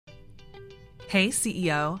Hey,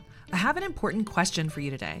 CEO, I have an important question for you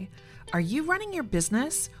today. Are you running your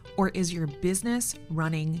business, or is your business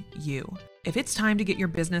running you? If it's time to get your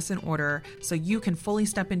business in order so you can fully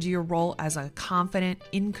step into your role as a confident,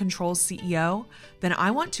 in-control CEO, then I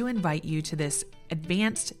want to invite you to this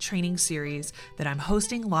advanced training series that I'm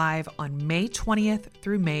hosting live on May 20th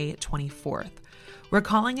through May 24th. We're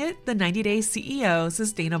calling it the 90-Day CEO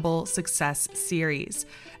Sustainable Success Series.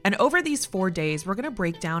 And over these 4 days, we're going to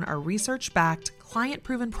break down our research-backed,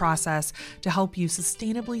 client-proven process to help you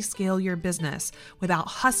sustainably scale your business without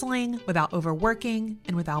hustling, without overworking,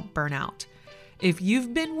 and without burnout. If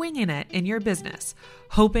you've been winging it in your business,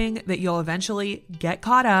 hoping that you'll eventually get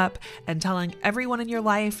caught up and telling everyone in your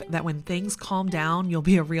life that when things calm down, you'll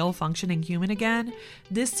be a real functioning human again,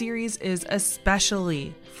 this series is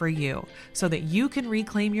especially for you so that you can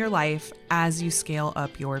reclaim your life as you scale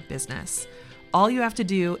up your business. All you have to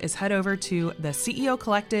do is head over to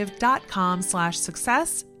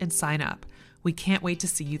theceocollective.com/success and sign up. We can't wait to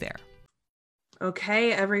see you there.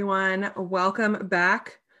 Okay, everyone, welcome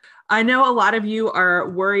back. I know a lot of you are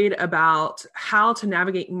worried about how to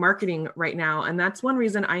navigate marketing right now, and that's one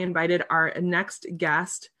reason I invited our next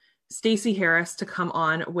guest, Stacey Harris, to come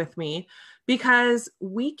on with me, because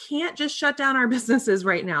we can't just shut down our businesses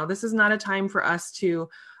right now. This is not a time for us to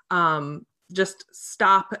just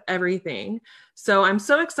stop everything. So I'm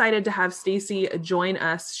so excited to have Stacey join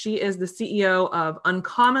us. She is the CEO of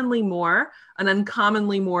Uncommonly More, an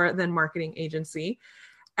uncommonly more than marketing agency.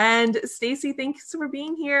 And Stacey, thanks for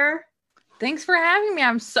being here. Thanks for having me.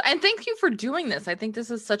 And thank you for doing this. I think this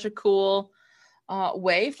is such a cool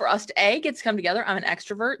way for us to get to come together. I'm an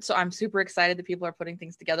extrovert, so I'm super excited that people are putting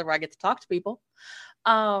things together where I get to talk to people.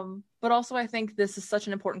 But also I think this is such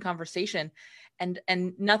an important conversation, and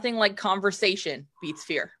nothing like conversation beats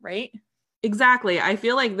fear, right? Exactly. I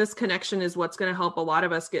feel like this connection is what's going to help a lot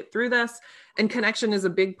of us get through this. And connection is a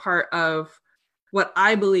big part of what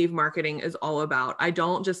I believe marketing is all about. I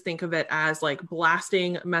don't just think of it as like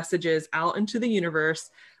blasting messages out into the universe,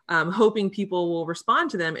 hoping people will respond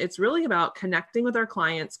to them. It's really about connecting with our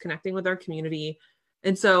clients, connecting with our community.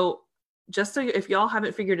 And so just so if y'all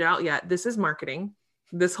haven't figured it out yet, this is marketing,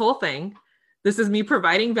 this whole thing. This is me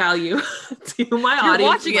providing value to my audience. You're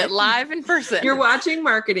watching it live in person. You're watching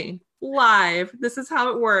marketing live. This is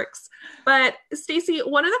how it works. But Stacey,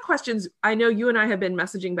 one of the questions I know you and I have been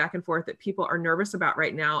messaging back and forth that people are nervous about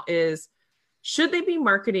right now is, should they be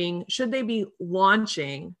marketing? Should they be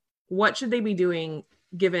launching? What should they be doing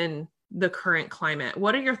given the current climate?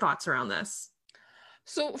 What are your thoughts around this?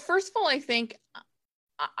 So first of all, I think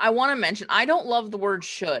I want to mention, I don't love the word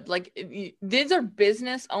should. Like, these are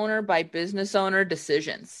business owner by business owner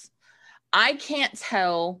decisions. I can't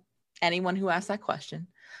tell anyone who asks that question,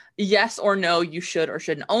 yes or no, you should or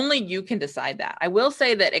shouldn't. Only you can decide that. I will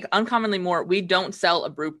say that Uncommonly More, we don't sell a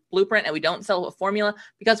blueprint and we don't sell a formula,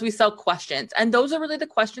 because we sell questions. And those are really the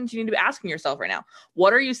questions you need to be asking yourself right now.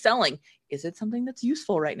 What are you selling? Is it something that's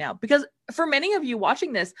useful right now? Because for many of you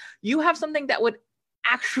watching this, you have something that would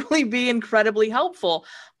actually be incredibly helpful.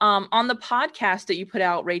 On the podcast that you put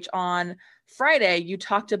out, Rach, on Friday, you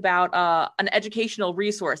talked about an educational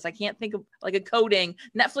resource. I can't think of like a coding,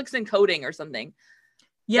 Netflix and coding or something.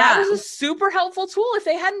 Yeah. That was a super helpful tool. If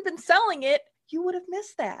they hadn't been selling it, you would have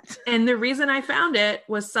missed that. And the reason I found it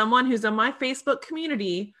was someone who's in my Facebook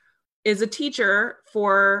community is a teacher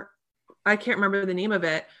for, I can't remember the name of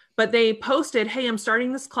it, but they posted, hey, I'm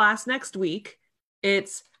starting this class next week.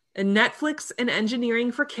 It's a Netflix and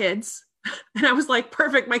engineering for kids. And I was like,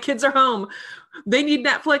 perfect. My kids are home. They need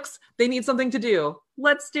Netflix. They need something to do.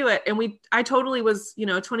 Let's do it. And I totally was,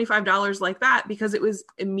 $25 like that, because it was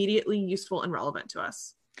immediately useful and relevant to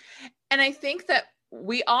us. And I think that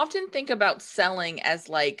we often think about selling as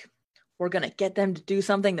like, we're going to get them to do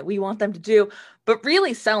something that we want them to do. But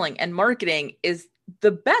really, selling and marketing is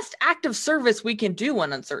the best act of service we can do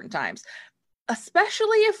in uncertain times,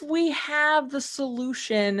 especially if we have the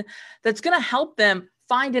solution that's going to help them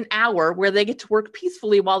find an hour where they get to work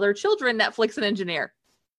peacefully while their children Netflix and engineer.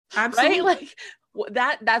 Absolutely. Right?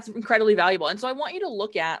 Like that's incredibly valuable. And so I want you to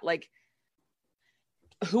look at, like,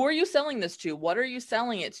 who are you selling this to? What are you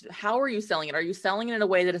selling it to? How are you selling it? Are you selling it in a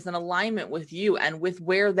way that is in alignment with you and with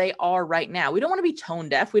where they are right now? We don't want to be tone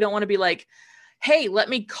deaf. We don't want to be like, hey, let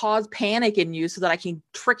me cause panic in you so that I can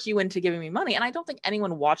trick you into giving me money. And I don't think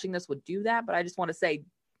anyone watching this would do that, but I just want to say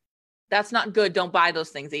that's not good. Don't buy those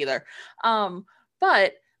things either.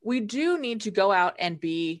 But we do need to go out and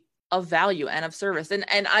be of value and of service.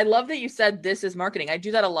 And I love that you said this is marketing. I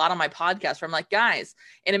do that a lot on my podcast where I'm like, guys,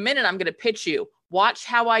 in a minute, I'm going to pitch you. Watch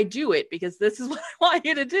how I do it, because this is what I want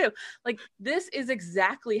you to do. Like, this is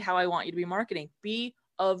exactly how I want you to be marketing. Be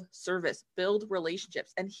of service, build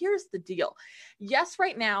relationships. And here's the deal. Yes,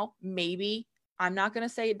 right now, maybe I'm not going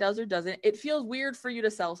to say it does or doesn't. It feels weird for you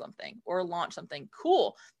to sell something or launch something.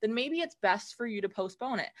 Cool. Then maybe it's best for you to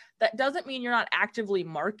postpone it. That doesn't mean you're not actively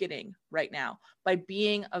marketing right now by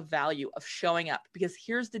being of value, of showing up. Because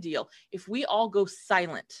here's the deal. If we all go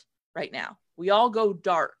silent right now, we all go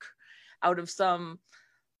dark out of some,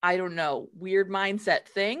 I don't know, weird mindset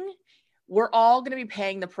thing, we're all going to be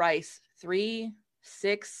paying the price 3,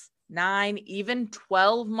 6, 9, even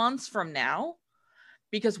 12 months from now,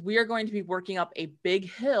 because we are going to be working up a big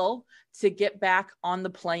hill to get back on the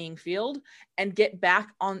playing field and get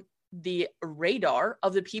back on the radar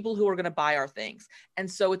of the people who are going to buy our things. And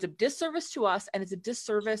so it's a disservice to us, and it's a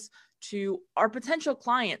disservice to our potential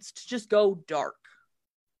clients to just go dark.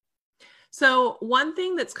 So one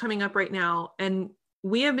thing that's coming up right now, and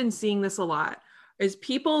we have been seeing this a lot, is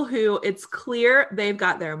people who it's clear they've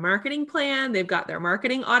got their marketing plan, they've got their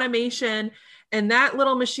marketing automation, and that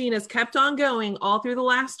little machine has kept on going all through the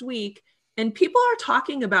last week. And people are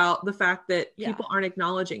talking about the fact that people aren't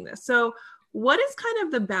acknowledging this. So what is kind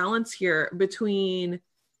of the balance here between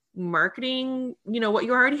marketing, what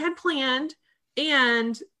you already had planned,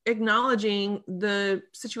 and acknowledging the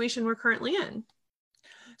situation we're currently in?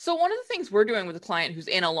 So one of the things we're doing with a client who's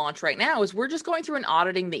in a launch right now is we're just going through and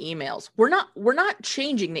auditing the emails. We're not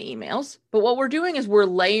changing the emails, but what we're doing is we're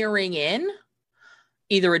layering in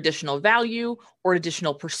either additional value or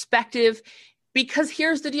additional perspective, because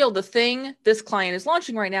here's the deal. The thing this client is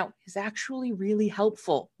launching right now is actually really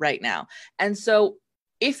helpful right now. And so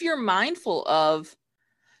if you're mindful of,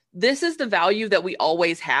 this is the value that we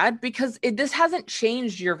always had, because this hasn't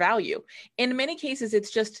changed your value. In many cases,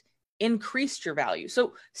 it's just increased your value.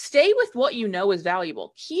 So stay with what you know is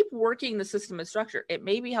valuable. Keep working the system and structure. It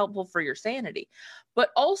may be helpful for your sanity, but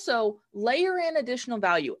also layer in additional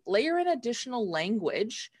value, layer in additional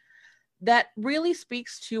language that really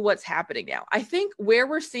speaks to what's happening now. I think where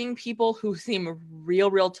we're seeing people who seem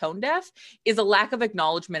real tone deaf is a lack of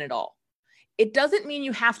acknowledgement at all. It doesn't mean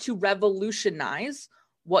you have to revolutionize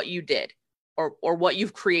what you did or what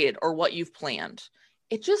you've created or what you've planned.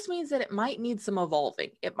 It just means that it might need some evolving.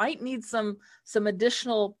 It might need some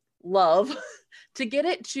additional love to get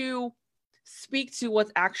it to speak to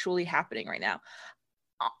what's actually happening right now.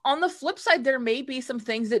 On the flip side, there may be some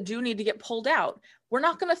things that do need to get pulled out. We're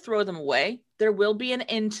not going to throw them away. There will be an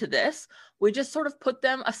end to this. We just sort of put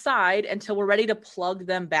them aside until we're ready to plug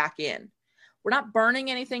them back in. We're not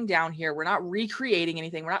burning anything down here. We're not recreating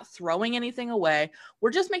anything. We're not throwing anything away.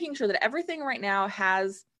 We're just making sure that everything right now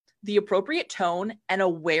has the appropriate tone and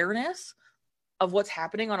awareness of what's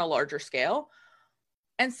happening on a larger scale,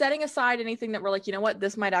 and setting aside anything that we're like,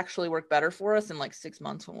 this might actually work better for us in like 6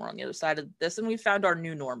 months when we're on the other side of this and we found our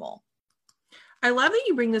new normal. I love that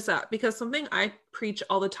you bring this up, because something I preach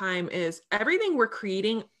all the time is everything we're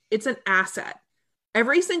creating, it's an asset.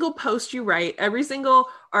 Every single post you write, every single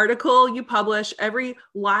article you publish, every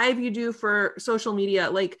live you do for social media,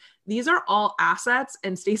 like these are all assets.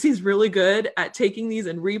 And Stacey's really good at taking these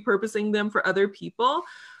and repurposing them for other people.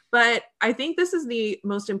 But I think this is the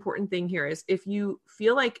most important thing here is if you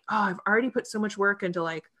feel like, I've already put so much work into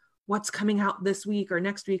like what's coming out this week or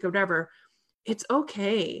next week or whatever, it's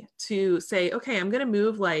okay to say, okay, I'm going to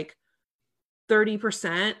move like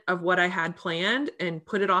 30% of what I had planned and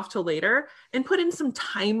put it off till later, and put in some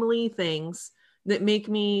timely things that make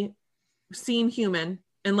me seem human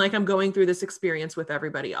and like I'm going through this experience with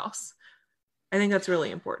everybody else. I think that's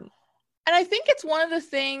really important. And I think it's one of the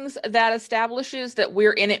things that establishes that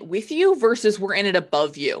we're in it with you versus we're in it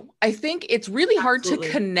above you. I think it's really hard to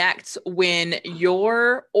connect when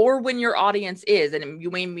your audience is, and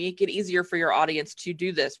you may make it easier for your audience to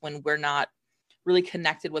do this when we're not really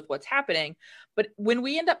connected with what's happening. But when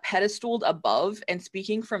we end up pedestaled above and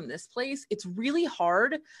speaking from this place, it's really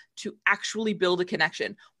hard to actually build a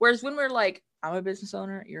connection. Whereas when we're like, I'm a business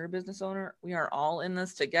owner, you're a business owner, we are all in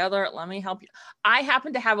this together, let me help you. I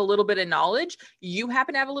happen to have a little bit of knowledge. You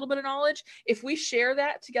happen to have a little bit of knowledge. If we share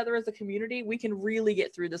that together as a community, we can really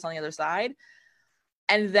get through this on the other side.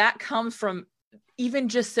 And that comes from even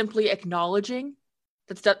just simply acknowledging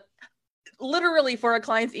that stuff. Literally for a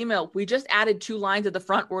client's email, we just added 2 lines at the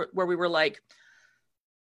front where we were like,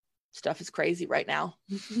 stuff is crazy right now.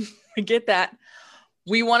 I get that.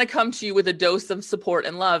 We want to come to you with a dose of support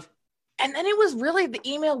and love. And then it was really the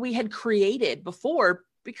email we had created before,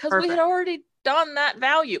 because we had already done that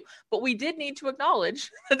value, but we did need to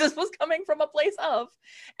acknowledge that this was coming from a place of,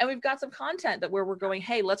 and we've got some content that where we're going,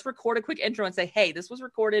 hey, let's record a quick intro and say, hey, this was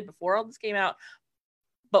recorded before all this came out,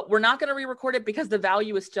 but we're not going to re-record it because the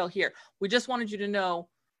value is still here. We just wanted you to know,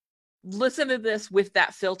 listen to this with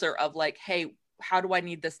that filter of like, hey, how do I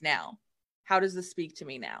need this now? How does this speak to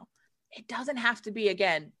me now? It doesn't have to be,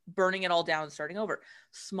 again, burning it all down and starting over.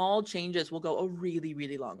 Small changes will go a really,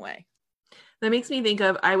 really long way. That makes me think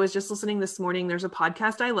of, I was just listening this morning. There's a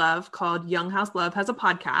podcast I love called Young House Love has a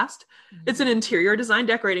podcast. It's an interior design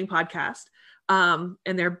decorating podcast. And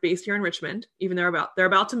they're based here in Richmond, even though they're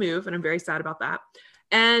about to move. And I'm very sad about that.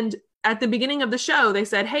 And at the beginning of the show, they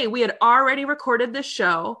said, hey, we had already recorded this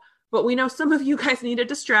show, but we know some of you guys need a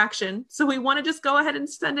distraction. So we want to just go ahead and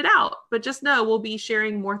send it out. But just know we'll be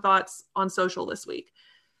sharing more thoughts on social this week.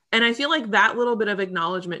 And I feel like that little bit of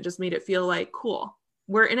acknowledgement just made it feel like, cool,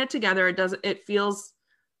 we're in it together. It feels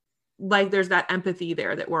like there's that empathy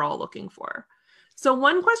there that we're all looking for. So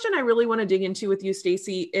one question I really want to dig into with you,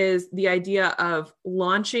 Stacey, is the idea of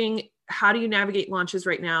launching. How do you navigate launches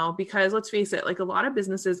right now? Because let's face it, like a lot of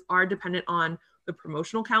businesses are dependent on the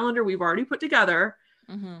promotional calendar we've already put together.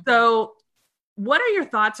 Mm-hmm. So what are your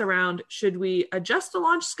thoughts around, should we adjust the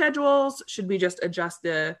launch schedules? Should we just adjust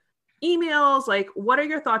the emails? Like, what are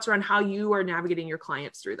your thoughts around how you are navigating your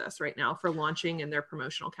clients through this right now for launching and their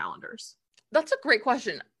promotional calendars? That's a great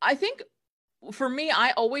question. I think for me,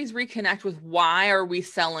 I always reconnect with, why are we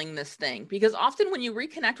selling this thing? Because often when you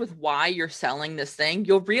reconnect with why you're selling this thing,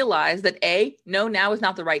 you'll realize that no, now is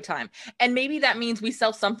not the right time. And maybe that means we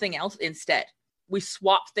sell something else instead. We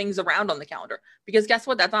swap things around on the calendar, because guess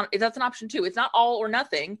what? That's an option too. It's not all or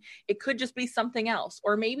nothing. It could just be something else.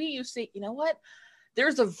 Or maybe you say, you know what?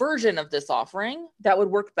 There's a version of this offering that would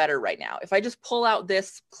work better right now. If I just pull out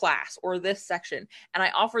this class or this section and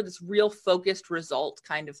I offer this real focused result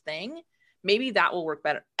kind of thing, maybe that will work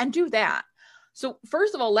better, and do that. So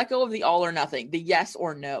first of all, let go of the all or nothing, the yes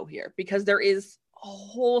or no here, because there is a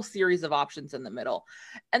whole series of options in the middle.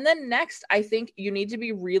 And then next, I think you need to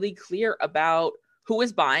be really clear about who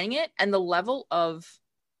is buying it and the level of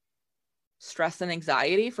stress and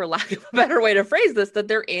anxiety, for lack of a better way to phrase this, that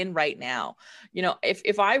they're in right now. You know,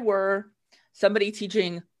 if I were somebody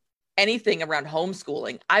teaching anything around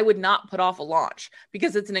homeschooling, I would not put off a launch,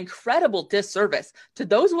 because it's an incredible disservice to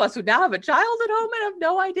those of us who now have a child at home and have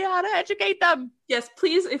no idea how to educate them. Yes,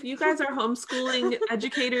 please, if you guys are homeschooling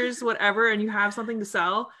educators, whatever, and you have something to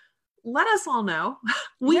sell, let us all know.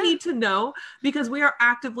 We need to know, because we are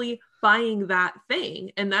actively buying that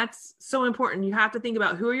thing. And that's so important. You have to think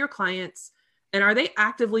about, who are your clients and are they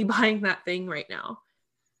actively buying that thing right now?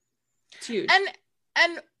 It's huge.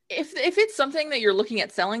 And if it's something that you're looking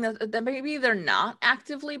at selling, that maybe they're not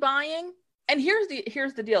actively buying. And here's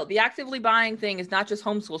the deal. The actively buying thing is not just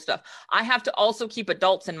homeschool stuff. I have to also keep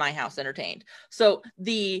adults in my house entertained. So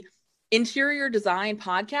the interior design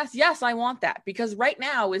podcast, yes, I want that, because right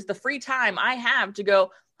now is the free time I have to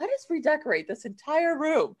go, let us redecorate this entire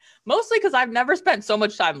room. Mostly because I've never spent so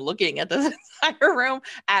much time looking at this entire room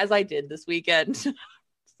as I did this weekend.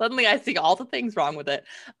 Suddenly I see all the things wrong with it.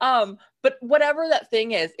 But whatever that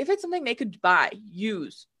thing is, if it's something they could buy,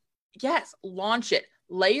 use, yes, launch it,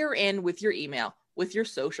 layer in with your email, with your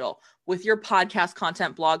social, with your podcast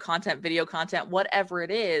content, blog content, video content, whatever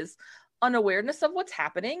it is, an awareness of what's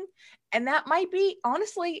happening. And that might be,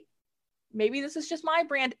 honestly, maybe this is just my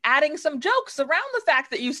brand, adding some jokes around the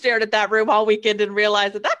fact that you stared at that room all weekend and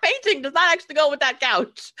realized that painting does not actually go with that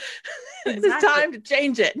couch. Exactly. It's time to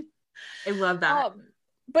change it. I love that.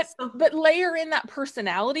 But layer in that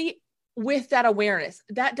personality with that awareness.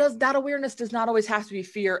 That awareness does not always have to be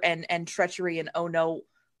fear and treachery and oh no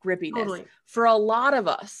grippiness. Totally. For a lot of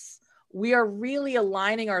us, we are really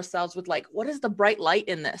aligning ourselves with, like, what is the bright light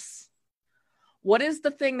in this? What is the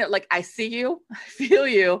thing that, like, I see you, I feel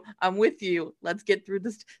you, I'm with you. Let's get through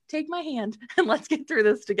this. Take my hand and let's get through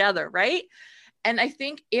this together, right? And I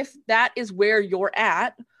think if that is where you're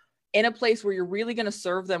at, in a place where you're really going to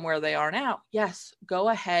serve them where they are now, yes, go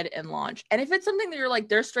ahead and launch. And if it's something that you're like,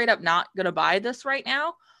 they're straight up not going to buy this right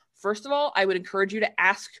now, first of all, I would encourage you to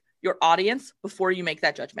ask your audience before you make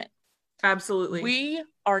that judgment. Absolutely. We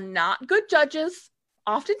are not good judges,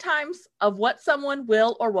 oftentimes, of what someone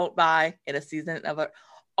will or won't buy in a season of it.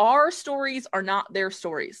 Our stories are not their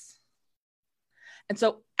stories. And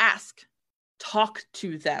so ask, talk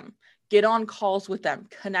to them. Get on calls with them,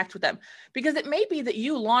 connect with them, because it may be that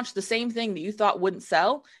you launched the same thing that you thought wouldn't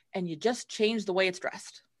sell and you just changed the way it's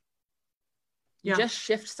dressed. You just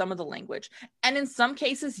shift some of the language. And in some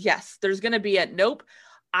cases, yes, there's going to be a nope.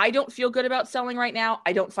 I don't feel good about selling right now.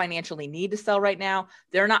 I don't financially need to sell right now.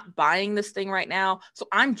 They're not buying this thing right now. So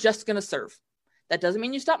I'm just going to serve. That doesn't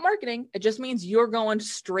mean you stop marketing. It just means you're going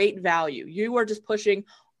straight value. You are just pushing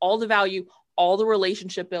all the value, all the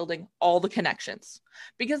relationship building, all the connections.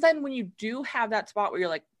 Because then when you do have that spot where you're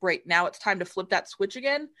like, great, now it's time to flip that switch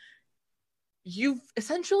again, you've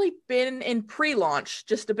essentially been in pre-launch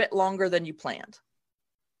just a bit longer than you planned.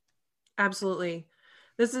 Absolutely.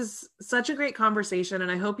 This is such a great conversation.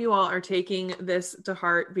 And I hope you all are taking this to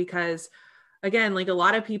heart because, again, like a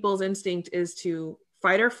lot of people's instinct is to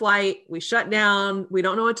fight or flight. We shut down. We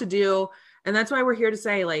don't know what to do. And that's why we're here to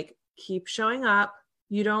say, like, keep showing up.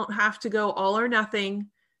 You don't have to go all or nothing.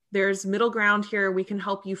 There's middle ground here. We can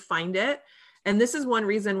help you find it. And this is one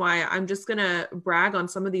reason why I'm just going to brag on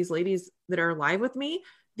some of these ladies that are live with me.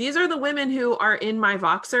 These are the women who are in my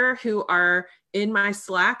Voxer, who are in my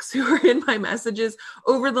Slacks, who are in my messages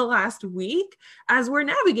over the last week as we're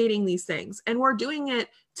navigating these things, and we're doing it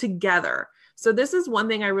together. So this is one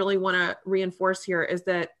thing I really want to reinforce here is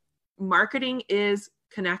that marketing is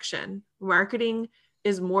connection. Marketing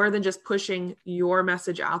is more than just pushing your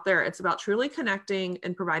message out there. It's about truly connecting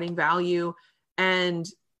and providing value and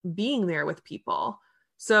being there with people.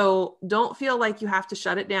 So don't feel like you have to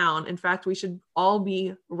shut it down. In fact, we should all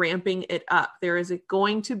be ramping it up. There is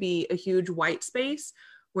going to be a huge white space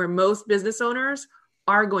where most business owners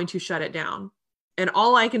are going to shut it down. And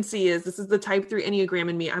all I can see is this is the type 3 Enneagram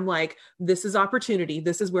in me. I'm like, this is opportunity.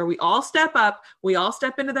 This is where we all step up. We all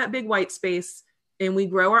step into that big white space and we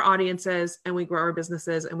grow our audiences and we grow our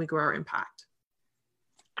businesses and we grow our impact.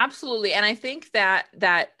 Absolutely. And I think that,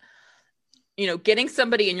 getting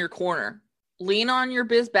somebody in your corner, lean on your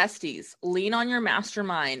biz besties, lean on your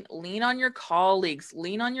mastermind, lean on your colleagues,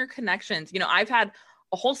 lean on your connections. I've had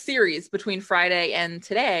a whole series between Friday and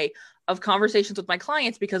today of conversations with my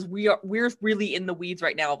clients because we're really in the weeds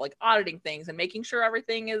right now of like auditing things and making sure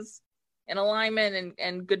everything is in alignment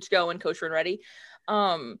and good to go and kosher and ready.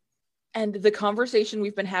 And the conversation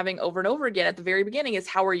we've been having over and over again at the very beginning is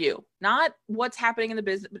how are you? Not what's happening in the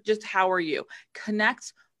business, but just how are you?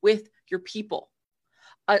 Connect with your people.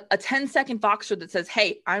 A 10-second Voxer that says,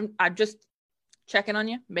 hey, I'm just checking on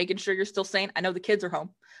you, making sure you're still sane. I know the kids are home,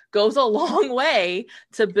 goes a long way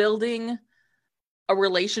to building a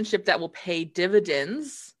relationship that will pay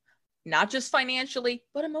dividends, not just financially,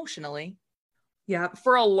 but emotionally. Yeah.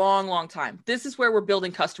 For a long, long time. This is where we're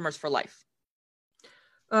building customers for life.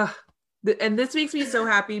 And this makes me so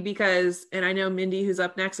happy because, and I know Mindy, who's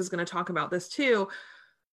up next, is going to talk about this too.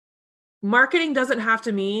 Marketing doesn't have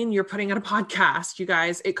to mean you're putting out a podcast, you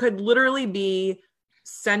guys. It could literally be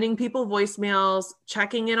sending people voicemails,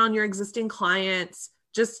 checking in on your existing clients,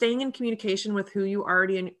 just staying in communication with who you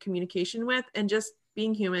already in communication with, and just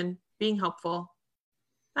being human, being helpful.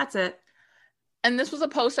 That's it. And this was a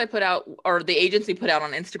post I put out, or the agency put out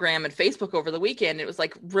on Instagram and Facebook over the weekend. It was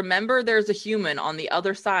like, remember there's a human on the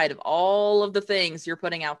other side of all of the things you're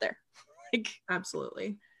putting out there.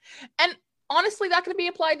 Absolutely. And honestly, that can be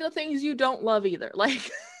applied to the things you don't love either.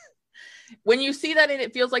 Like when you see that and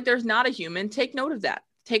it feels like there's not a human, take note of that.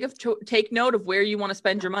 Take note of where you want to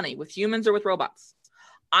spend your money, with humans or with robots.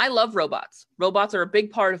 I love robots. Robots are a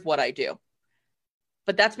big part of what I do.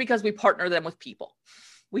 But that's because we partner them with people.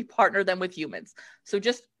 We partner them with humans. So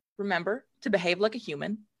just remember to behave like a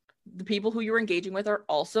human. The people who you're engaging with are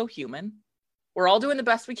also human. We're all doing the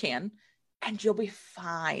best we can, and you'll be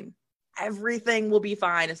fine. Everything will be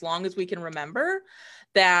fine as long as we can remember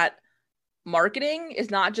that marketing is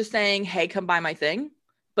not just saying, hey, come buy my thing,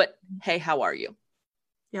 but hey, how are you?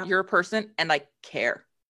 Yeah. You're a person and I care.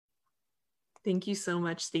 Thank you so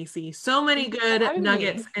much, Stacey. So many good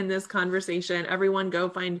nuggets in this conversation. Everyone go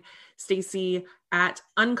find Stacey at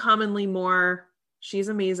Uncommonly More. She's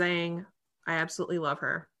amazing. I absolutely love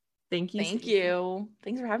her. Thank you. Thank you.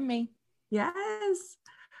 Thanks for having me. Yes.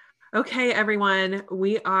 Okay, everyone.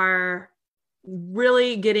 We are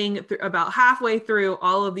really getting about halfway through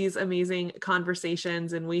all of these amazing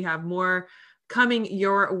conversations, and we have more coming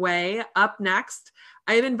your way. Up next,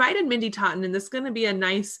 I have invited Mindy Totten, and this is going to be a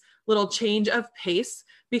nice little change of pace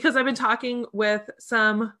because I've been talking with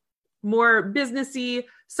some more businessy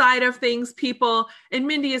side of things people, and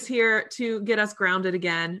Mindy is here to get us grounded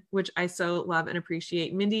again, which I so love and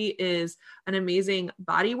appreciate. Mindy is an amazing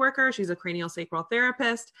body worker. She's a craniosacral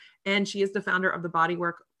therapist, and she is the founder of the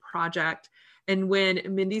Bodywork Project. And when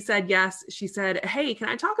Mindy said yes, she said, hey, can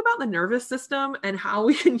I talk about the nervous system and how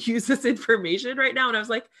we can use this information right now? And I was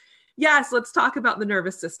like, yes, let's talk about the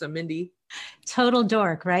nervous system, Mindy. Total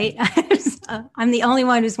dork, right? I'm the only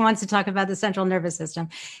one who wants to talk about the central nervous system.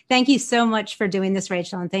 Thank you so much for doing this,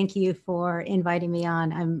 Rachel, and thank you for inviting me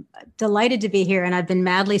on. I'm delighted to be here, and I've been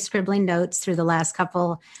madly scribbling notes through the last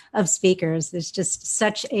couple of speakers. There's just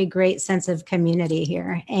such a great sense of community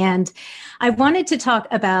here. And I wanted to talk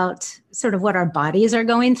about sort of what our bodies are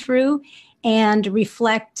going through and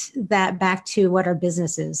reflect that back to what our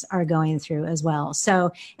businesses are going through as well.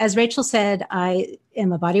 So as Rachel said, I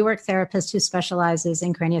am a bodywork therapist who specializes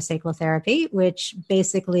in craniosacral therapy, which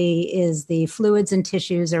basically is the fluids and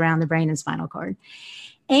tissues around the brain and spinal cord.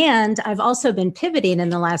 And I've also been pivoting in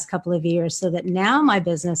the last couple of years so that now my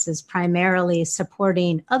business is primarily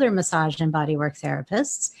supporting other massage and bodywork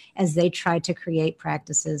therapists as they try to create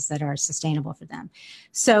practices that are sustainable for them.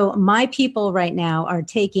 So my people right now are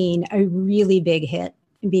taking a really big hit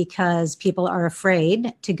because people are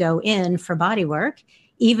afraid to go in for bodywork,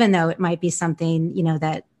 even though it might be something,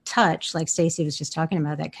 that touch, like Stacey was just talking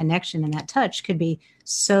about, that connection and that touch could be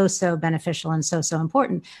so beneficial and so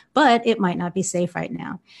important, but it might not be safe right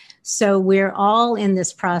now. So we're all in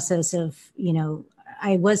this process of,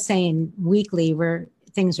 I was saying weekly where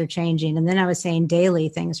things are changing. And then I was saying daily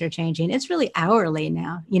things are changing. It's really hourly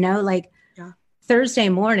now, Thursday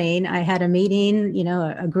morning, I had a meeting,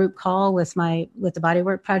 a group call with the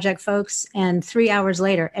Bodywork Project folks. And 3 hours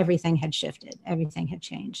later, everything had shifted. Everything had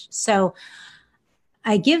changed. So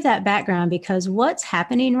I give that background because what's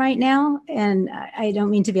happening right now, and I don't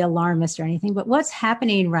mean to be alarmist or anything, but what's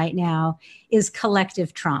happening right now is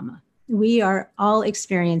collective trauma. We are all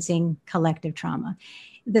experiencing collective trauma.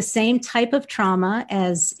 The same type of trauma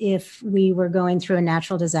as if we were going through a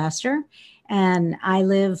natural disaster. And I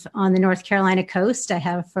live on the North Carolina coast. I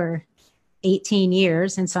have for 18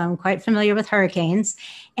 years. And so I'm quite familiar with hurricanes.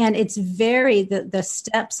 And it's the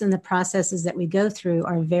steps and the processes that we go through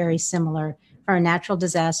are very similar for a natural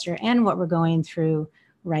disaster and what we're going through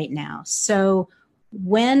right now. So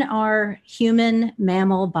when our human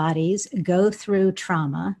mammal bodies go through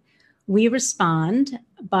trauma, we respond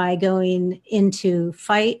by going into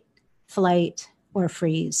fight, flight, or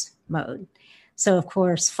freeze mode. So of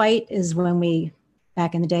course, fight is when we,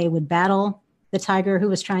 back in the day, would battle the tiger who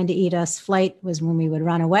was trying to eat us. Flight was when we would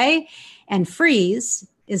run away, and freeze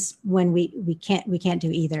is when we can't do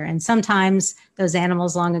either. And sometimes those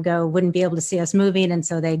animals long ago wouldn't be able to see us moving, and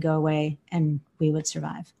so they'd go away and we would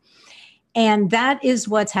survive. And that is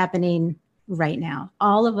what's happening right now.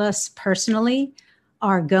 All of us personally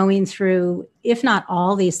are going through, if not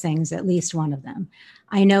all these things, at least one of them.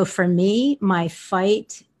 I know for me, my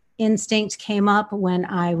fight instinct came up when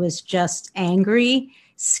I was just angry,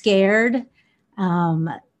 scared,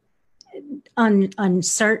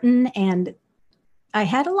 uncertain, and I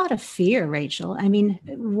had a lot of fear, Rachel. I mean,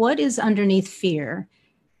 what is underneath fear?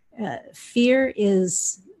 Fear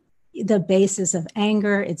is the basis of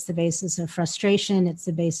anger. It's the basis of frustration. It's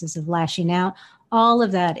the basis of lashing out. All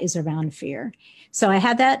of that is around fear. So I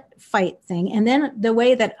had that fight thing. And then the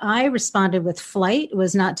way that I responded with flight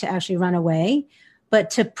was not to actually run away, but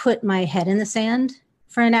to put my head in the sand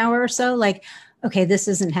for an hour or so. Like, okay, this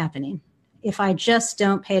isn't happening. If I just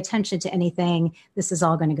don't pay attention to anything, this is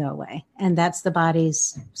all going to go away. And that's the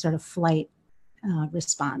body's sort of flight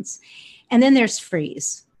response. And then there's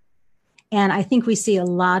freeze. And I think we see a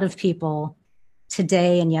lot of people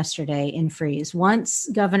today and yesterday in freeze. Once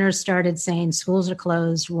governors started saying schools are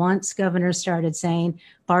closed, once governors started saying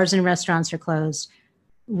bars and restaurants are closed,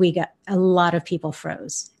 we got a lot of people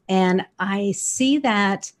froze. And I see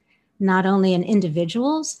that not only in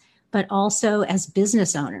individuals, but also as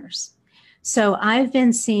business owners. So I've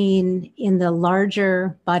been seeing in the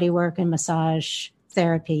larger bodywork and massage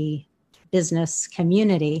therapy business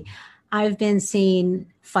community, I've been seeing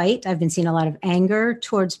fight. I've been seeing a lot of anger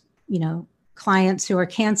towards, clients who are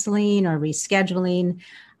canceling or rescheduling.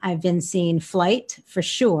 I've been seeing flight for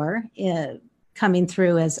sure, coming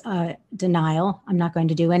through as denial. I'm not going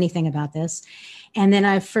to do anything about this. And then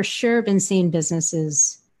I've for sure been seeing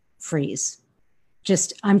businesses freeze.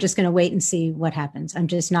 I'm just going to wait and see what happens. I'm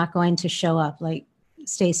just not going to show up, like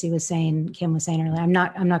Stacey was saying, Kim was saying earlier. I'm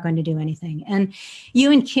not going to do anything. And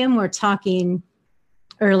you and Kim were talking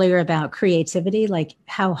earlier about creativity, like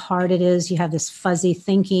how hard it is. You have this fuzzy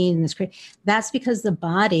thinking, and that's because the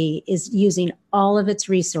body is using all of its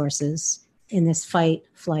resources in this fight,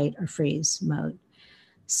 flight, or freeze mode.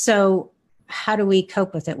 So how do we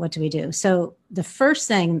cope with it? What do we do? So the first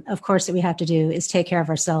thing, of course, that we have to do is take care of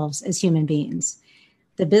ourselves as human beings.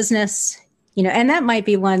 The business, and that might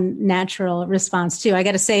be one natural response too. I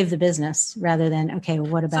got to save the business rather than, okay,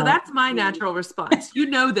 well, what about? So that's my natural response. You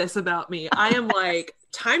know this about me. I am like,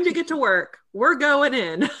 time to get to work. We're going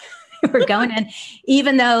in. We're going in,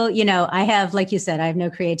 even though, I have, like you said, I have no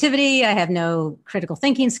creativity. I have no critical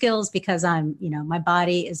thinking skills because my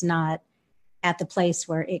body is not at the place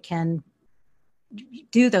where it can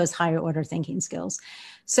do those higher order thinking skills.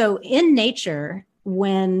 So in nature,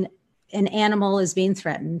 when an animal is being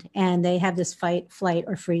threatened and they have this fight, flight,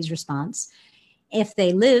 or freeze response, if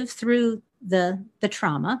they live through the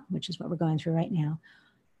trauma, which is what we're going through right now,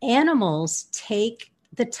 animals take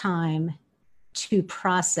the time to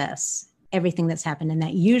process everything that's happened. And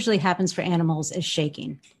that usually happens for animals as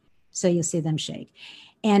shaking. So you'll see them shake.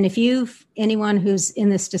 And if anyone who's in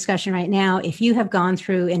this discussion right now, if you have gone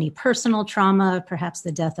through any personal trauma, perhaps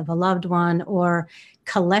the death of a loved one or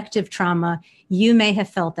collective trauma, you may have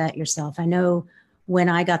felt that yourself. I know when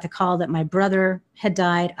I got the call that my brother had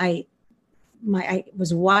died, I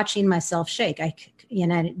was watching myself shake. I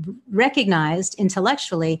recognized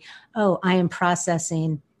intellectually, oh, I am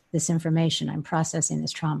processing this information. I'm processing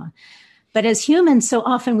this trauma. But as humans, so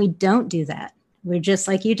often we don't do that. We're just,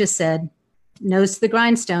 like you just said, nose to the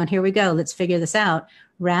grindstone. Here we go. Let's figure this out,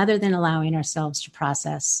 rather than allowing ourselves to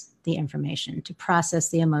process the information, to process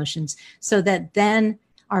the emotions, so that then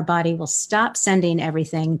our body will stop sending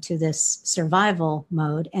everything to this survival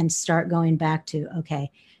mode and start going back to,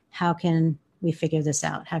 okay, how can we figure this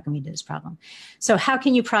out? How can we do this problem? So how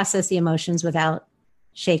can you process the emotions without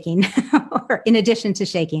shaking or in addition to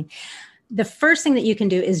shaking? The first thing that you can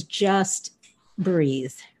do is just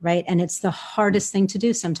breathe, right? And it's the hardest thing to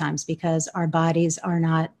do sometimes because our bodies are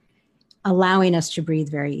not allowing us to breathe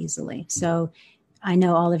very easily. So I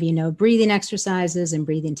know all of you know breathing exercises and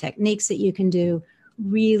breathing techniques that you can do.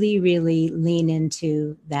 Really, really lean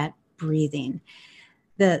into that breathing.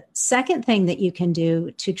 The second thing that you can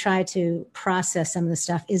do to try to process some of the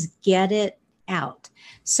stuff is get it out.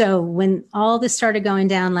 So when all this started going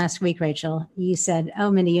down last week, Rachel, you said,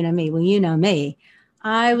 oh, Mindy, you know me. Well, you know me.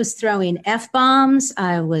 I was throwing F-bombs.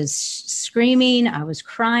 I was screaming. I was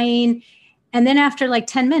crying. And then after like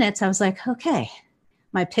 10 minutes, I was like, okay,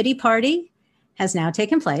 my pity party has now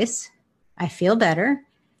taken place. I feel better.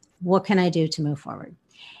 What can I do to move forward?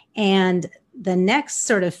 And the next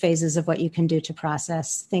sort of phases of what you can do to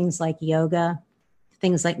process things like yoga,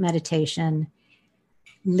 things like meditation,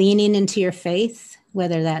 leaning into your faith,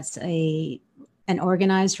 whether that's an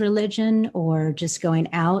organized religion or just going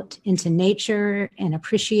out into nature and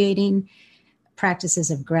appreciating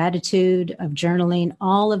practices of gratitude, of journaling,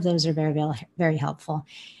 all of those are very, very, very helpful.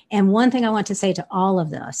 And one thing I want to say to all of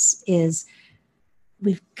this is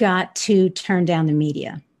we've got to turn down the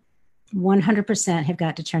media. 100% have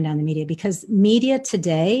got to turn down the media because media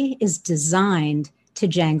today is designed to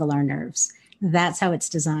jangle our nerves. That's how it's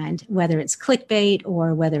designed, whether it's clickbait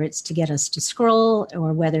or whether it's to get us to scroll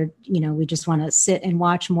or whether, we just want to sit and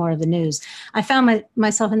watch more of the news. I found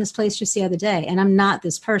myself in this place just the other day, and I'm not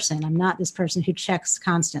this person. I'm not this person who checks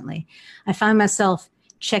constantly. I find myself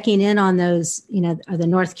checking in on those, the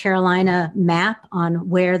North Carolina map on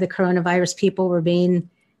where the coronavirus people were being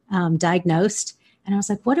diagnosed. And I was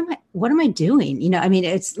like, what am I doing?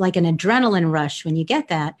 It's like an adrenaline rush when you get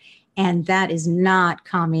that. And that is not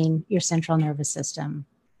calming your central nervous system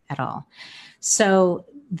at all. So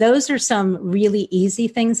those are some really easy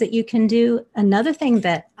things that you can do. Another thing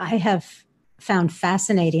that I have found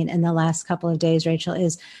fascinating in the last couple of days, Rachel,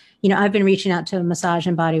 is, I've been reaching out to massage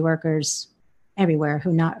and body workers everywhere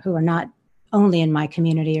who are not only in my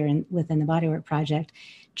community or within the Bodywork Project,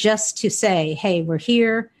 just to say, hey, we're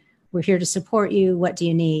here to support you. What do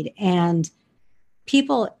you need? And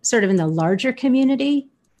people sort of in the larger community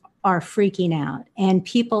are freaking out, and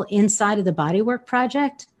people inside of the Bodywork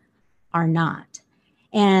Project are not.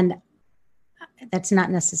 And that's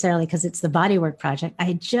not necessarily because it's the Bodywork Project.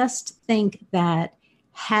 I just think that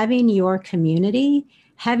having your community,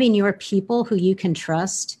 having your people who you can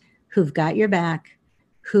trust, who've got your back,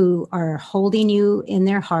 who are holding you in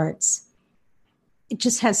their hearts, it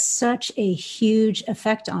just has such a huge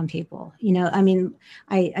effect on people.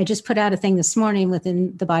 I just put out a thing this morning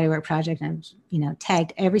within the Bodywork Project and,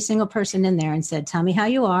 tagged every single person in there and said, tell me how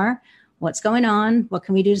you are, what's going on, what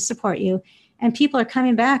can we do to support you? And people are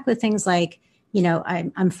coming back with things like,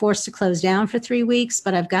 I'm forced to close down for 3 weeks,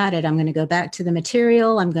 but I've got it. I'm going to go back to the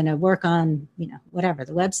material. I'm going to work on, whatever,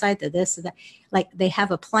 the website, the this, the that. Like they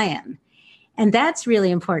have a plan. And that's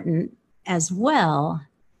really important as well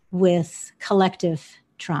with collective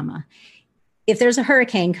trauma. If there's a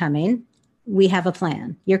hurricane coming, we have a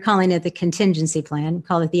plan. You're calling it the contingency plan.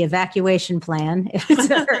 Call it the evacuation plan if it's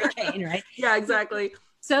a hurricane, right? Yeah, exactly.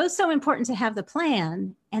 So important to have the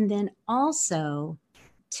plan, and then also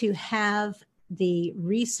to have the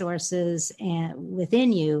resources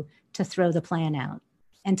within you to throw the plan out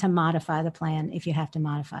and to modify the plan if you have to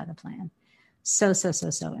modify the plan. So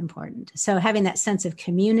important. So having that sense of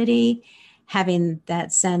community, having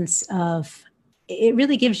that sense of, it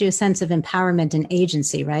really gives you a sense of empowerment and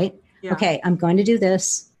agency, right? Yeah. Okay, I'm going to do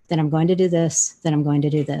this, then I'm going to do this, then I'm going to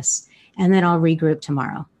do this, and then I'll regroup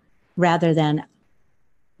tomorrow, rather than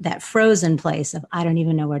that frozen place of, I don't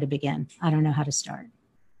even know where to begin. I don't know how to start.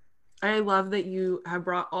 I love that you have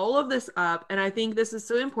brought all of this up. And I think this is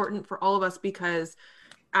so important for all of us because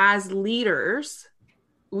as leaders,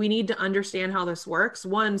 we need to understand how this works.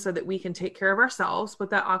 One, so that we can take care of ourselves, put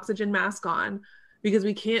that oxygen mask on, because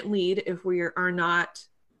we can't lead if we are not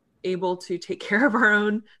able to take care of our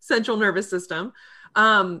own central nervous system.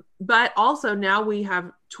 But also now we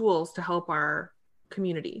have tools to help our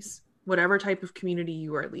communities, whatever type of community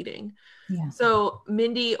you are leading. Yeah. So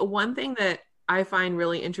Mindy, one thing that I find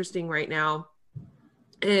really interesting right now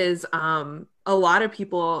is a lot of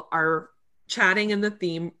people are chatting in the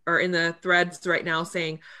theme or in the threads right now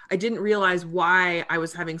saying, I didn't realize why I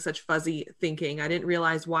was having such fuzzy thinking. I didn't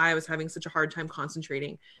realize why I was having such a hard time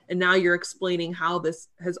concentrating. And now you're explaining how this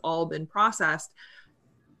has all been processed.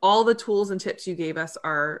 All the tools and tips you gave us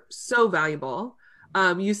are so valuable.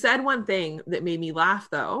 You said one thing that made me laugh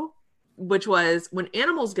though, which was when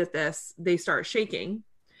animals get this, they start shaking.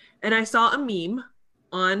 And I saw a meme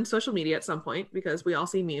on social media at some point, because we all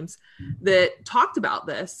see memes, that talked about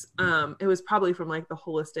this. It was probably from like the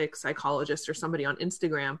holistic psychologist or somebody on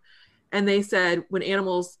Instagram. And they said, when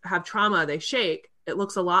animals have trauma, they shake. It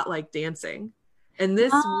looks a lot like dancing. And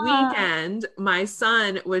this weekend, my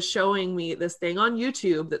son was showing me this thing on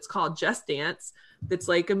YouTube that's called Just Dance. That's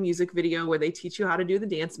like a music video where they teach you how to do the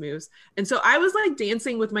dance moves. And so I was like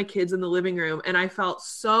dancing with my kids in the living room and I felt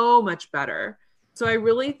so much better. So I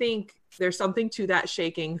really think there's something to that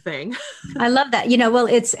shaking thing. I love that. Well,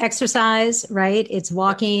 it's exercise, right? It's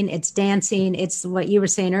walking, it's dancing, it's what you were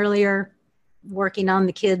saying earlier, working on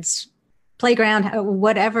the kids' playground,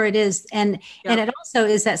 whatever it is. And it also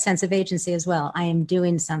is that sense of agency as well. I am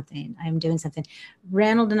doing something.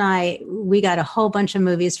 Reynold and I, we got a whole bunch of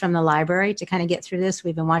movies from the library to kind of get through this.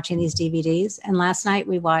 We've been watching these DVDs. And last night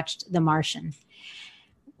we watched The Martian.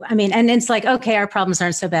 And it's like, okay, our problems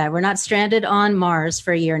aren't so bad. We're not stranded on Mars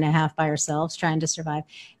for a year and a half by ourselves trying to survive.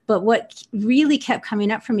 But what really kept coming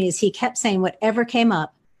up for me is he kept saying, whatever came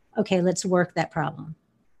up, okay, let's work that problem.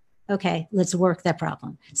 Okay, let's work that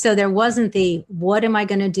problem. So there wasn't the, what am I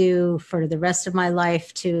going to do for the rest of my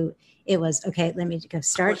life it was, okay, let me go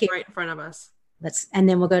start here. Right in front of us. And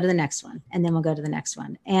then we'll go to the next one. And then we'll go to the next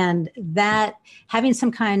one. And that having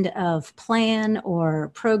some kind of plan or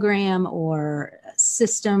program or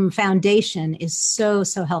system foundation is so,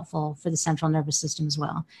 so helpful for the central nervous system as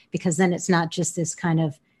well, because then it's not just this kind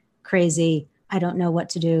of crazy, I don't know what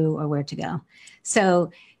to do or where to go.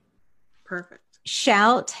 So perfect.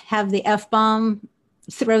 Shout, have the F-bomb,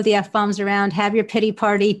 throw the F-bombs around, have your pity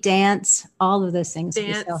party, dance, all of those things would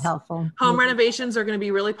be so helpful. Home renovations are going to be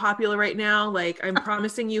really popular right now. Like I'm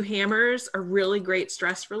promising you, hammers are really great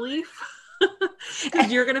stress relief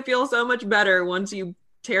because you're going to feel so much better once you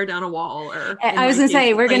tear down a wall or I was going to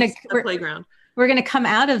say, we're playground. We're going to come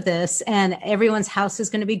out of this and everyone's house is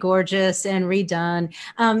going to be gorgeous and redone.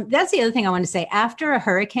 That's the other thing I want to say. After a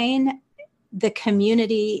hurricane, the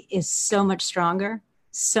community is so much stronger,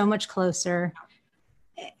 so much closer.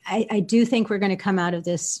 I do think we're going to come out of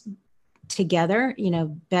this together,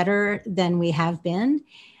 better than we have been.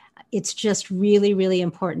 It's just really, really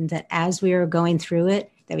important that as we are going through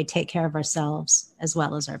it, that we take care of ourselves as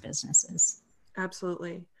well as our businesses.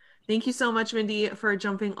 Absolutely. Thank you so much, Mindy, for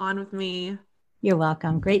jumping on with me. You're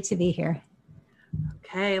welcome. Great to be here.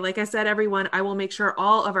 Okay. Like I said, everyone, I will make sure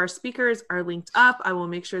all of our speakers are linked up. I will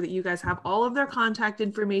make sure that you guys have all of their contact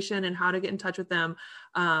information and how to get in touch with them.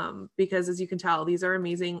 Because as you can tell, these are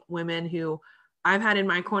amazing women who I've had in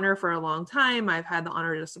my corner for a long time. I've had the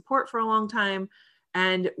honor to support for a long time.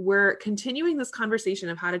 And we're continuing this conversation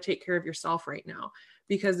of how to take care of yourself right now,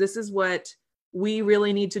 because this is what we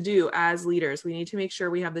really need to do as leaders. We need to make sure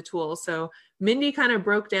we have the tools. So Mindy kind of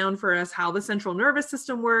broke down for us how the central nervous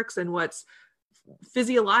system works and what's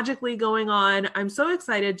physiologically going on. I'm so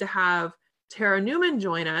excited to have Tara Newman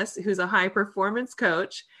join us, who's a high performance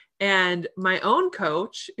coach and my own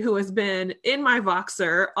coach who has been in my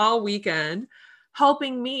Voxer all weekend,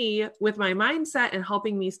 helping me with my mindset and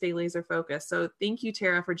helping me stay laser focused. So thank you,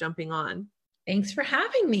 Tara, for jumping on. Thanks for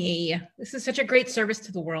having me. This is such a great service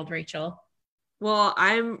to the world, Rachel. Well,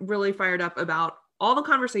 I'm really fired up about all the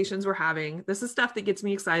conversations we're having. This is stuff that gets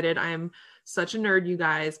me excited. I am such a nerd, you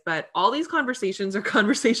guys, but all these conversations are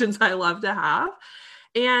conversations I love to have.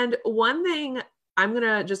 And one thing I'm going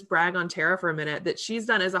to just brag on Tara for a minute that she's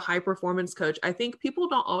done as a high performance coach. I think people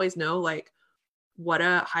don't always know like what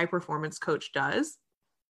a high performance coach does.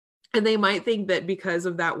 And they might think that because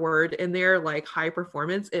of that word in there, like high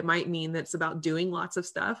performance, it might mean that it's about doing lots of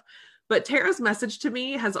stuff. But Tara's message to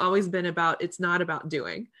me has always been about, it's not about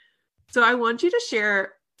doing. So I want you to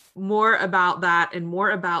share more about that and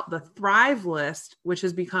more about the Thrive list, which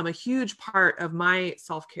has become a huge part of my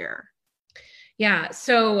self-care. Yeah.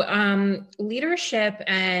 So leadership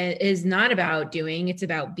is not about doing, it's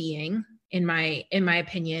about being, in my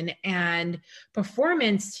opinion. And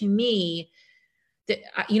performance to me,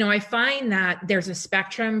 I find that there's a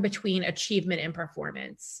spectrum between achievement and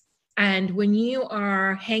performance. And when you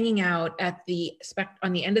are hanging out at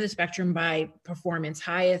on the end of the spectrum by performance,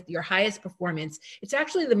 your highest performance, it's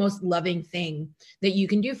actually the most loving thing that you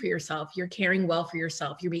can do for yourself. You're caring well for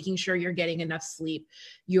yourself. You're making sure you're getting enough sleep.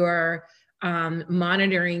 You're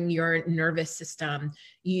monitoring your nervous system.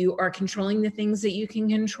 You are controlling the things that you can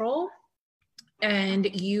control.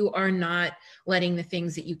 And you are not letting the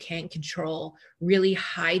things that you can't control really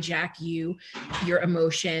hijack your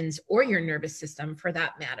emotions, or your nervous system for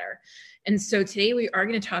that matter. And so today we are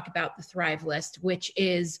going to talk about the Thrive List, which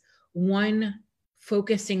is one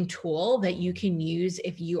focusing tool that you can use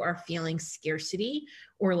if you are feeling scarcity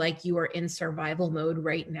or like you are in survival mode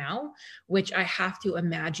right now, which I have to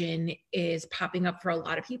imagine is popping up for a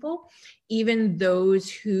lot of people, even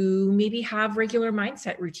those who maybe have regular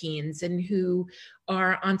mindset routines and who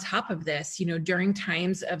are on top of this. During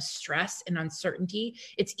times of stress and uncertainty,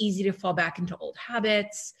 it's easy to fall back into old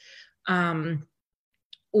habits,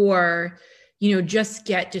 or just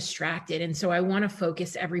get distracted. And so I want to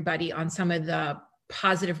focus everybody on some of the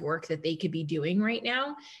positive work that they could be doing right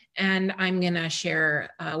now. And I'm going to share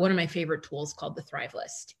one of my favorite tools called the Thrive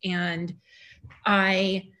List. And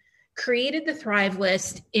I created the Thrive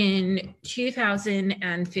List in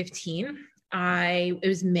 2015. It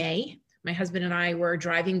was May. My husband and I were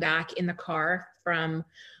driving back in the car from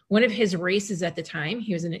one of his races at the time.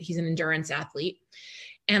 He's an endurance athlete.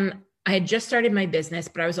 And I had just started my business,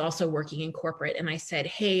 but I was also working in corporate. And I said,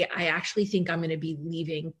 hey, I actually think I'm going to be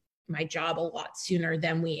leaving my job a lot sooner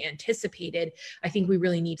than we anticipated. I think we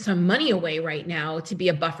really need some money away right now to be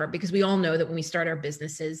a buffer, because we all know that when we start our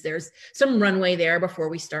businesses, there's some runway there before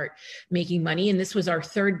we start making money. And this was our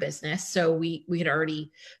third business. So we had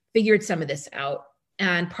already figured some of this out.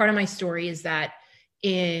 And part of my story is that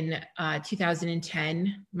in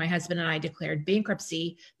 2010, my husband and I declared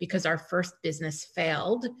bankruptcy because our first business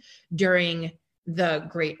failed during the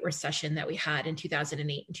Great Recession that we had in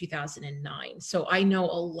 2008 and 2009. So I know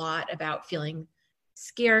a lot about feeling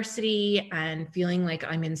scarcity and feeling like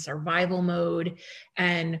I'm in survival mode,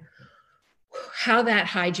 and how that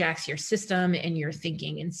hijacks your system and your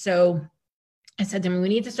thinking. And so I said to him, we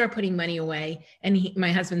need to start putting money away. And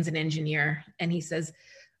my husband's an engineer, and he says,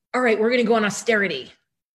 all right, we're going to go on austerity.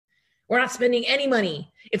 We're not spending any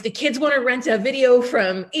money. If the kids want to rent a video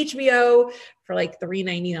from HBO for like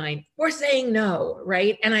 $3.99, we're saying no,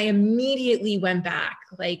 right? And I immediately went back.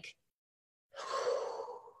 Like,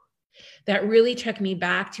 that really took me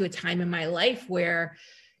back to a time in my life where,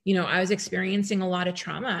 I was experiencing a lot of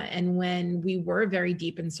trauma. And when we were very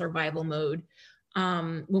deep in survival mode,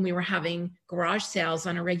 when we were having garage sales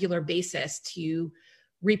on a regular basis to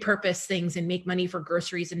repurpose things and make money for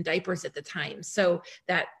groceries and diapers at the time. So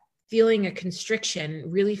that feeling a constriction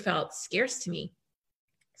really felt scarce to me.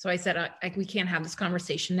 So I said, we can't have this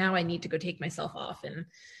conversation now. I need to go take myself off and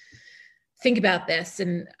think about this.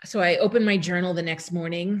 And so I opened my journal the next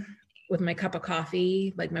morning with my cup of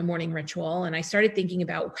coffee, like my morning ritual. And I started thinking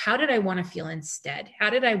about, how did I want to feel instead? How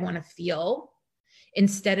did I want to feel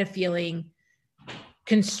instead of feeling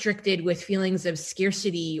constricted with feelings of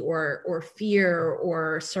scarcity or fear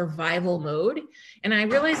or survival mode? And I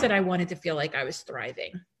realized that I wanted to feel like I was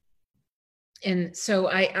thriving. And so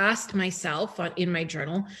I asked myself in my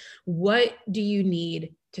journal, what do you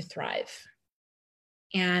need to thrive?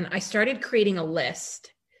 And I started creating a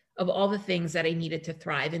list of all the things that I needed to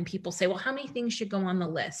thrive. And people say, well, how many things should go on the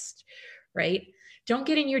list, right? Don't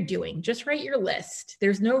get in your doing, just write your list.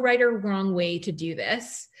 There's no right or wrong way to do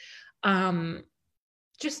this.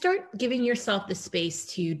 Just start giving yourself the space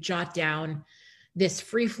to jot down this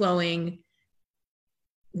free-flowing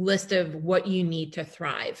list of what you need to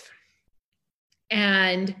thrive.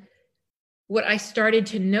 And what I started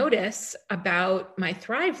to notice about my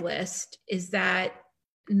Thrive List is that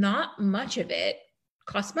not much of it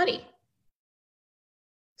costs money.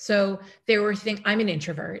 So there were things, I'm an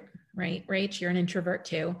introvert, right? Rach, you're an introvert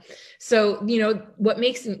too. So, what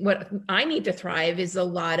I need to thrive is a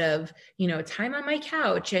lot of, time on my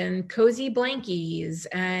couch and cozy blankies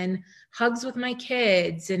and hugs with my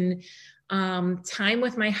kids and time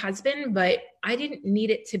with my husband, but I didn't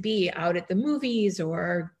need it to be out at the movies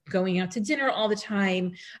or going out to dinner all the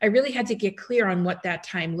time. I really had to get clear on what that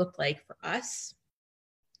time looked like for us.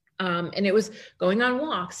 And it was going on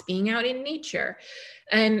walks, being out in nature.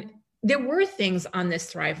 And there were things on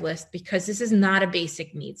this Thrive List, because this is not a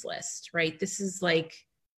basic needs list, right? This is like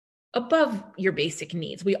above your basic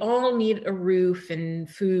needs. We all need a roof and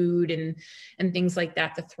food and things like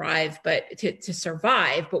that to thrive, but to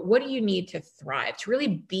survive. But what do you need to thrive, to really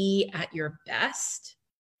be at your best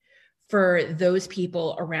for those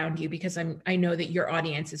people around you? Because I know that your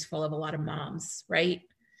audience is full of a lot of moms, right?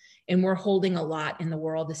 And we're holding a lot in the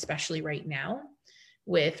world, especially right now,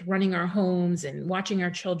 with running our homes and watching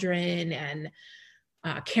our children and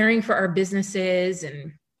caring for our businesses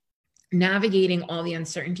and navigating all the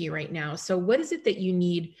uncertainty right now. So what is it that you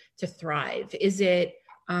need to thrive? Is it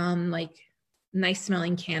like nice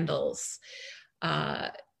smelling candles?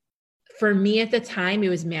 For me at the time, it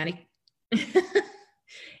was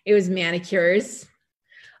it was manicures.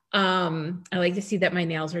 I like to see that my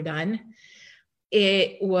nails are done.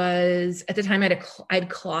 It was, at the time I had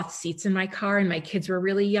cloth seats in my car, and my kids were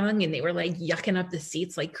really young and they were like yucking up the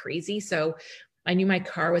seats like crazy. So I knew my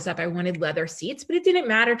car was up. I wanted leather seats, but it didn't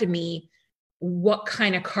matter to me what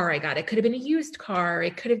kind of car I got. It could have been a used car.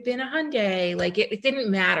 It could have been a Hyundai. Like it didn't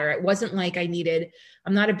matter. It wasn't like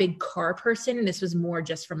I'm not a big car person. And this was more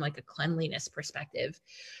just from like a cleanliness perspective,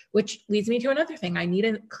 which leads me to another thing. I need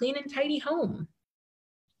a clean and tidy home.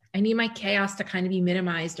 I need my chaos to kind of be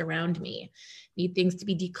minimized around me. I need things to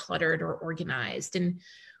be decluttered or organized. And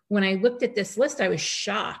when I looked at this list, I was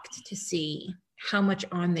shocked to see how much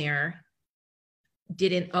on there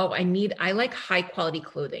I like high quality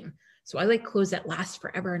clothing. So I like clothes that last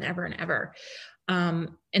forever and ever and ever.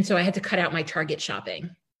 And so I had to cut out my Target shopping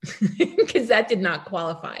because that did not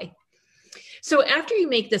qualify. So after you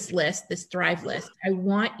make this list, this Thrive list, I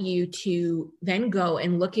want you to then go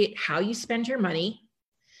and look at how you spend your money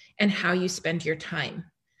and how you spend your time.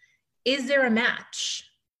 Is there a match?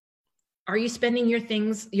 Are you spending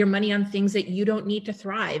your money on things that you don't need to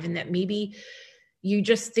thrive and that maybe you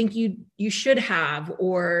just think you should have,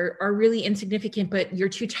 or are really insignificant, but you're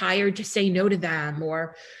too tired to say no to them,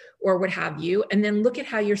 or what have you? And then look at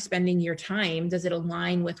how you're spending your time. Does it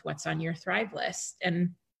align with what's on your Thrive list?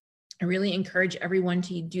 And I really encourage everyone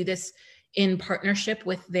to do this in partnership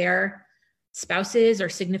with their spouses or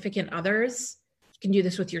significant others. You can do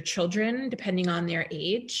this with your children, depending on their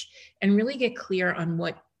age, and really get clear on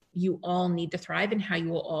what you all need to thrive and how you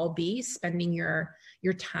will all be spending your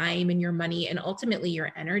time and your money and ultimately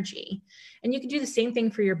your energy. And you can do the same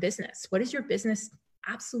thing for your business. What does your business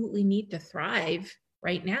absolutely need to thrive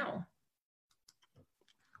right now?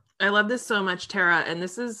 I love this so much, Tara. And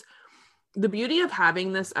this is the beauty of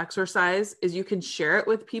having this exercise, is you can share it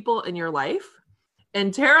with people in your life.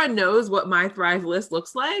 And Tara knows what my Thrive list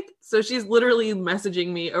looks like. So she's literally messaging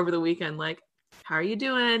me over the weekend, like, how are you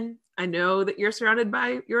doing? I know that you're surrounded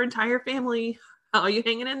by your entire family. How are you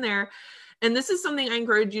hanging in there? And this is something I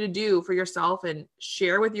encourage you to do for yourself and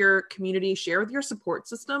share with your community, share with your support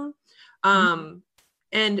system, and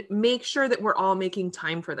make sure that we're all making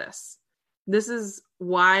time for this. This is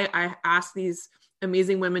why I ask these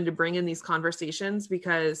amazing women to bring in these conversations,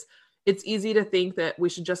 because it's easy to think that we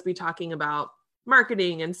should just be talking about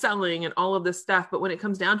marketing and selling and all of this stuff. But when it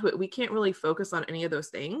comes down to it, we can't really focus on any of those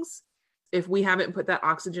things if we haven't put that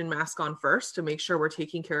oxygen mask on first to make sure we're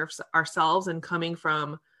taking care of ourselves and coming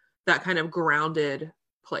from that kind of grounded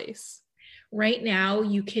place. Right now,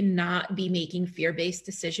 you cannot be making fear-based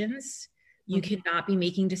decisions. You cannot be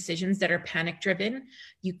making decisions that are panic-driven.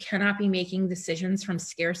 You cannot be making decisions from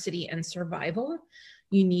scarcity and survival.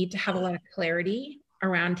 You need to have a lot of clarity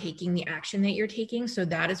around taking the action that you're taking. So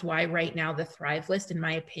that is why right now the Thrive list, in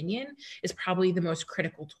my opinion, is probably the most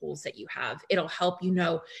critical tools that you have. It'll help you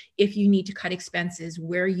know if you need to cut expenses,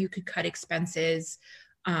 where you could cut expenses,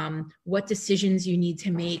 what decisions you need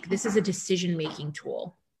to make. This is a decision-making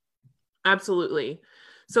tool. Absolutely.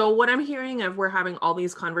 So what I'm hearing of, we're having all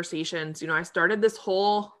these conversations, I started this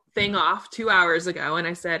whole thing off 2 hours ago, and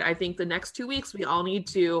I said, I think the next 2 weeks, we all need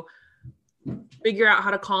to figure out how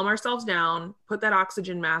to calm ourselves down, put that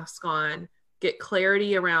oxygen mask on, get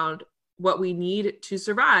clarity around what we need to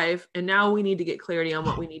survive. And now we need to get clarity on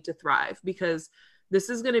what we need to thrive, because this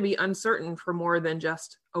is going to be uncertain for more than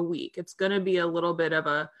just a week. It's going to be a little bit of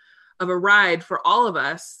a ride for all of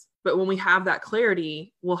us. But when we have that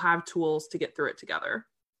clarity, we'll have tools to get through it together.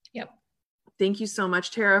 Yep. Thank you so much,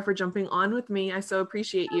 Tara, for jumping on with me. I so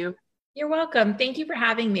appreciate you. You're welcome. Thank you for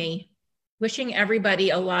having me. Wishing everybody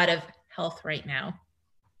a lot of health right now.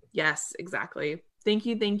 Yes, exactly. Thank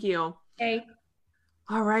you. Thank you. Okay.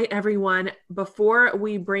 All right, everyone. Before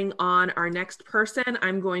we bring on our next person,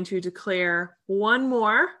 I'm going to declare one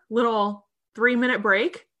more little 3-minute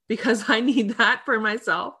break because I need that for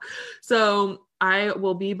myself. So I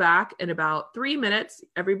will be back in about 3 minutes.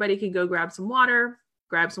 Everybody can go grab some water,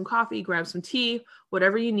 grab some coffee, grab some tea,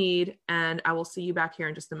 whatever you need. And I will see you back here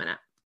in just a minute.